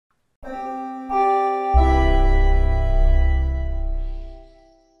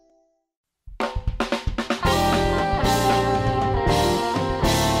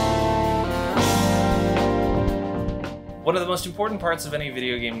the most important parts of any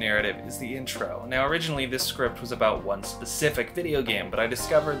video game narrative is the intro. Now originally this script was about one specific video game, but I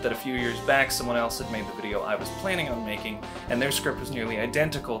discovered that a few years back someone else had made the video I was planning on making, and their script was nearly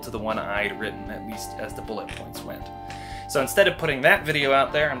identical to the one I'd written, at least as the bullet points went. So instead of putting that video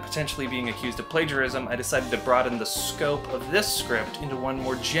out there and potentially being accused of plagiarism, I decided to broaden the scope of this script into one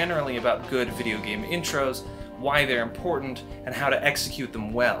more generally about good video game intros, why they're important, and how to execute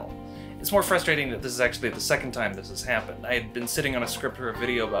them well. It's more frustrating that this is actually the second time this has happened. I had been sitting on a script for a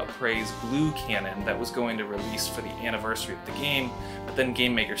video about Prey's Glue Cannon that was going to release for the anniversary of the game, but then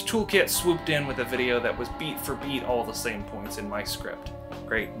Game Maker's Toolkit swooped in with a video that was beat for beat all the same points in my script.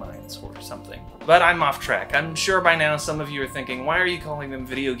 Great minds, or something. But I'm off track. I'm sure by now some of you are thinking, why are you calling them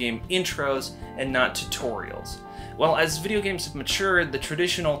video game intros and not tutorials? Well, as video games have matured, the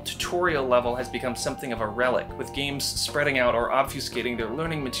traditional tutorial level has become something of a relic, with games spreading out or obfuscating their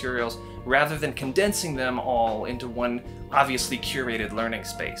learning materials rather than condensing them all into one obviously curated learning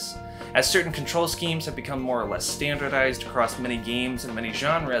space. As certain control schemes have become more or less standardized across many games and many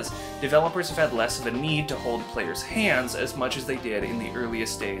genres, developers have had less of a need to hold players' hands as much as they did in the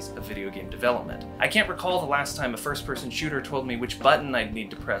earliest days of video game development. I can't recall the last time a first-person shooter told me which button I'd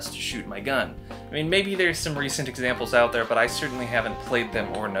need to press to shoot my gun. I mean, maybe there's some recent examples out there, but I certainly haven't played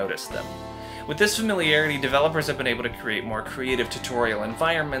them or noticed them. With this familiarity, developers have been able to create more creative tutorial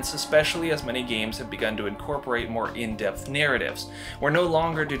environments, especially as many games have begun to incorporate more in-depth narratives, where no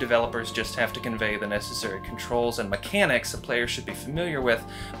longer do developers just have to convey the necessary controls and mechanics a player should be familiar with,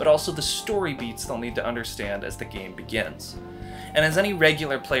 but also the story beats they'll need to understand as the game begins. And as any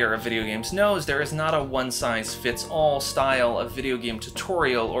regular player of video games knows, there is not a one-size-fits-all style of video game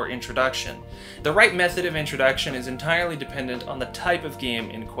tutorial or introduction. The right method of introduction is entirely dependent on the type of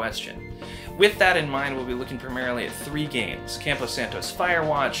game in question. With that in mind, we'll be looking primarily at three games: Campo Santo's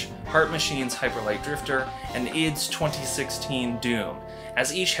Firewatch, Heart Machine's Hyper Light Drifter, and id's 2016 Doom,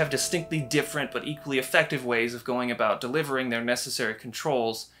 as each have distinctly different but equally effective ways of going about delivering their necessary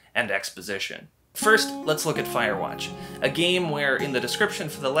controls and exposition. First, let's look at Firewatch, a game where, in the description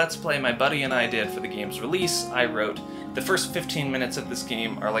for the Let's Play my buddy and I did for the game's release, I wrote, "The first 15 minutes of this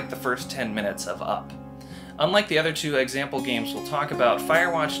game are like the first 10 minutes of Up." Unlike the other two example games we'll talk about,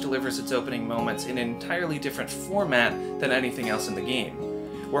 Firewatch delivers its opening moments in an entirely different format than anything else in the game.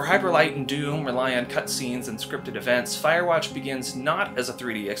 Where Hyper Light and Doom rely on cutscenes and scripted events, Firewatch begins not as a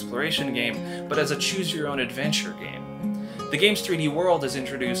 3D exploration game, but as a choose-your-own-adventure game. The game's 3D world is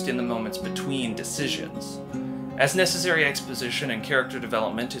introduced in the moments between decisions. As necessary exposition and character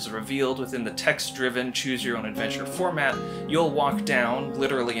development is revealed within the text-driven choose-your-own-adventure format, you'll walk down,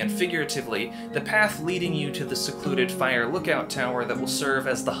 literally and figuratively, the path leading you to the secluded fire lookout tower that will serve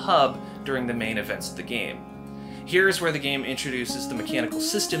as the hub during the main events of the game. Here's where the game introduces the mechanical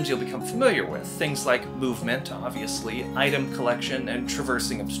systems you'll become familiar with, things like movement, obviously, item collection, and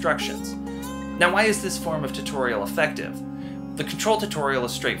traversing obstructions. Now, why is this form of tutorial effective? The control tutorial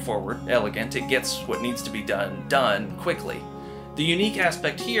is straightforward, elegant, it gets what needs to be done quickly. The unique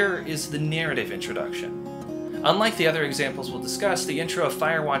aspect here is the narrative introduction. Unlike the other examples we'll discuss, the intro of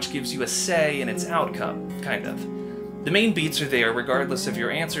Firewatch gives you a say in its outcome, kind of. The main beats are there regardless of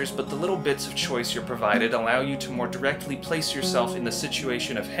your answers, but the little bits of choice you're provided allow you to more directly place yourself in the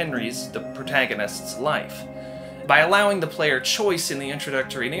situation of Henry's, the protagonist's, life. By allowing the player choice in the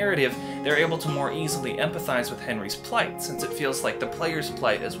introductory narrative, they're able to more easily empathize with Henry's plight, since it feels like the player's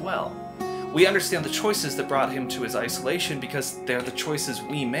plight as well. We understand the choices that brought him to his isolation because they're the choices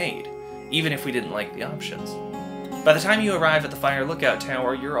we made, even if we didn't like the options. By the time you arrive at the fire lookout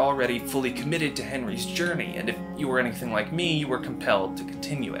tower, you're already fully committed to Henry's journey, and if you were anything like me, you were compelled to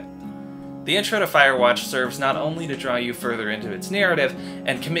continue it. The intro to Firewatch serves not only to draw you further into its narrative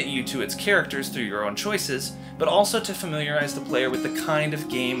and commit you to its characters through your own choices, but also to familiarize the player with the kind of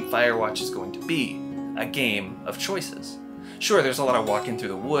game Firewatch is going to be, a game of choices. Sure, there's a lot of walking through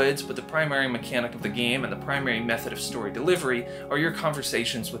the woods, but the primary mechanic of the game and the primary method of story delivery are your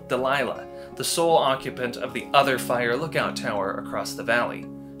conversations with Delilah, the sole occupant of the other fire lookout tower across the valley.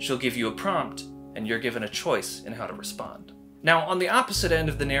 She'll give you a prompt, and you're given a choice in how to respond. Now, on the opposite end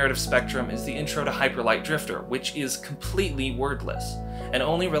of the narrative spectrum is the intro to Hyper Light Drifter, which is completely wordless, and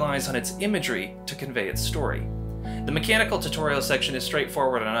only relies on its imagery to convey its story. The mechanical tutorial section is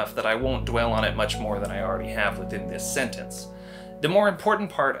straightforward enough that I won't dwell on it much more than I already have within this sentence. The more important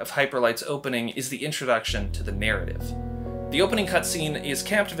part of Hyper Light's opening is the introduction to the narrative. The opening cutscene is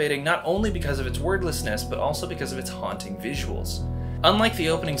captivating not only because of its wordlessness, but also because of its haunting visuals. Unlike the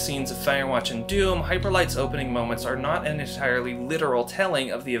opening scenes of Firewatch and Doom, Hyper Light's opening moments are not an entirely literal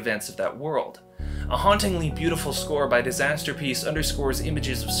telling of the events of that world. A hauntingly beautiful score by Disasterpiece underscores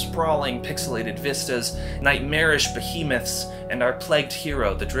images of sprawling, pixelated vistas, nightmarish behemoths, and our plagued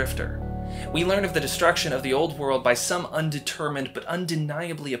hero, the Drifter. We learn of the destruction of the old world by some undetermined but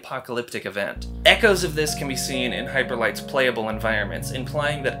undeniably apocalyptic event. Echoes of this can be seen in Hyperlight's playable environments,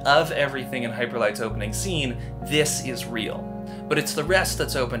 implying that of everything in Hyperlight's opening scene, this is real. But it's the rest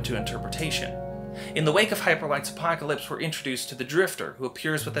that's open to interpretation. In the wake of Hyperlight's apocalypse, we're introduced to the Drifter, who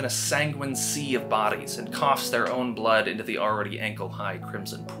appears within a sanguine sea of bodies and coughs their own blood into the already ankle-high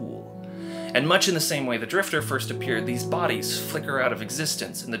crimson pool. And much in the same way the Drifter first appeared, these bodies flicker out of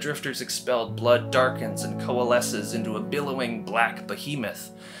existence, and the Drifter's expelled blood darkens and coalesces into a billowing black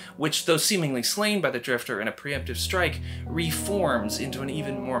behemoth, which, though seemingly slain by the Drifter in a preemptive strike, reforms into an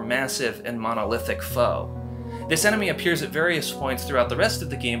even more massive and monolithic foe. This enemy appears at various points throughout the rest of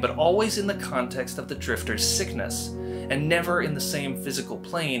the game, but always in the context of the Drifter's sickness, and never in the same physical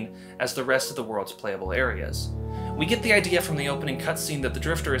plane as the rest of the world's playable areas. We get the idea from the opening cutscene that the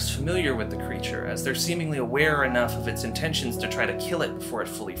Drifter is familiar with the creature, as they're seemingly aware enough of its intentions to try to kill it before it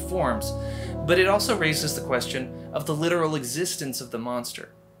fully forms, but it also raises the question of the literal existence of the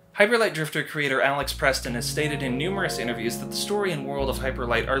monster. Hyperlight Drifter creator Alex Preston has stated in numerous interviews that the story and world of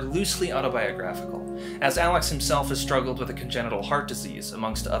Hyperlight are loosely autobiographical, as Alex himself has struggled with a congenital heart disease,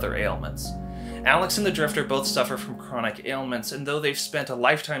 amongst other ailments. Alex and the Drifter both suffer from chronic ailments, and though they've spent a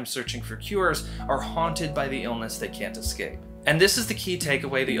lifetime searching for cures, are haunted by the illness they can't escape. And this is the key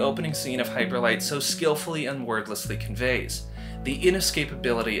takeaway the opening scene of Hyperlight so skillfully and wordlessly conveys: the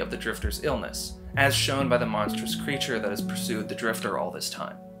inescapability of the Drifter's illness, as shown by the monstrous creature that has pursued the Drifter all this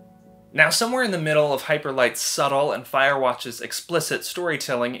time. Now, somewhere in the middle of Hyperlight's subtle and Firewatch's explicit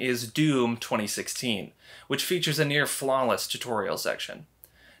storytelling is Doom 2016, which features a near-flawless tutorial section.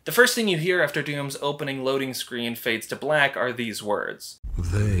 The first thing you hear after Doom's opening loading screen fades to black are these words.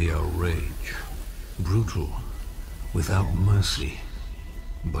 They are rage, brutal, without mercy.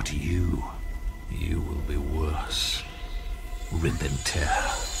 But you will be worse. Rip and tear,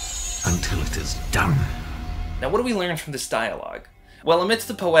 until it is done. Now, what do we learn from this dialogue? Well, amidst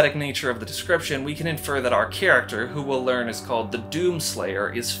the poetic nature of the description, we can infer that our character, who we'll learn is called the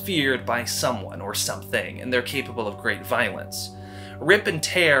Doomslayer, is feared by someone or something, and they're capable of great violence. Rip and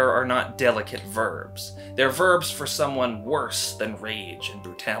tear are not delicate verbs. They're verbs for someone worse than rage and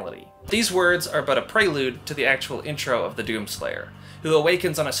brutality. These words are but a prelude to the actual intro of the Doomslayer, who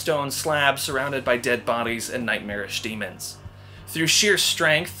awakens on a stone slab surrounded by dead bodies and nightmarish demons. Through sheer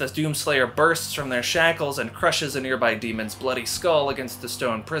strength, the Doomslayer bursts from their shackles and crushes a nearby demon's bloody skull against the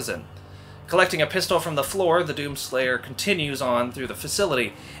stone prison. Collecting a pistol from the floor, the Doomslayer continues on through the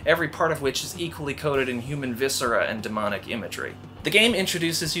facility, every part of which is equally coated in human viscera and demonic imagery. The game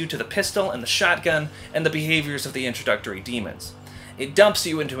introduces you to the pistol and the shotgun and the behaviors of the introductory demons. It dumps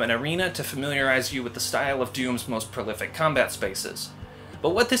you into an arena to familiarize you with the style of Doom's most prolific combat spaces.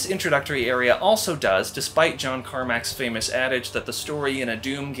 But what this introductory area also does, despite John Carmack's famous adage that the story in a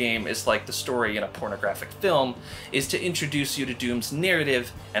Doom game is like the story in a pornographic film, is to introduce you to Doom's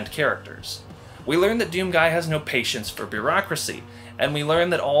narrative and characters. We learn that Doom Guy has no patience for bureaucracy, and we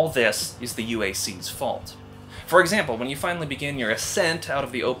learn that all this is the UAC's fault. For example, when you finally begin your ascent out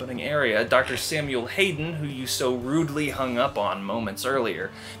of the opening area, Dr. Samuel Hayden, who you so rudely hung up on moments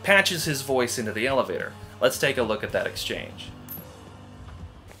earlier, patches his voice into the elevator. Let's take a look at that exchange.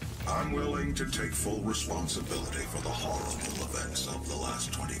 I'm willing to take full responsibility for the horrible events of the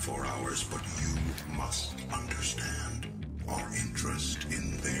last 24 hours, but you must understand, our interest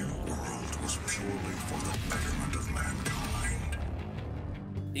in their world was purely for the betterment of mankind.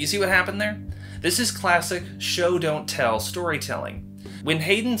 You see what happened there? This is classic show-don't-tell storytelling. When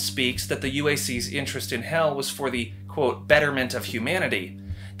Hayden speaks that the UAC's interest in hell was for the, quote, betterment of humanity,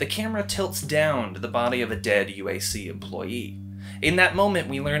 the camera tilts down to the body of a dead UAC employee. In that moment,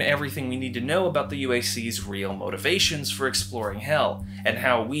 we learn everything we need to know about the UAC's real motivations for exploring hell, and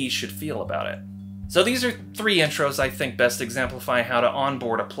how we should feel about it. So these are 3 intros I think best exemplify how to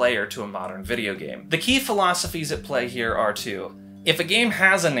onboard a player to a modern video game. The key philosophies at play here are to: if a game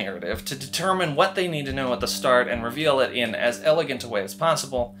has a narrative, to determine what they need to know at the start and reveal it in as elegant a way as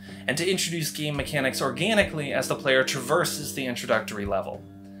possible, and to introduce game mechanics organically as the player traverses the introductory level.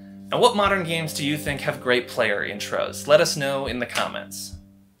 Now, what modern games do you think have great player intros? Let us know in the comments.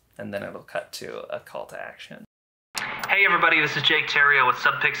 And then it'll cut to a call to action. Hey everybody, this is Jake Terrio with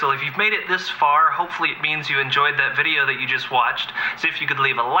Subpixel. If you've made it this far, hopefully it means you enjoyed that video that you just watched. So if you could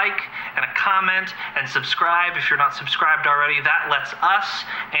leave a like and a comment and subscribe if you're not subscribed already, that lets us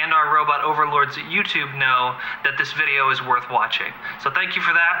and our robot overlords at YouTube know that this video is worth watching. So thank you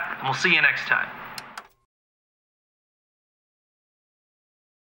for that, and we'll see you next time.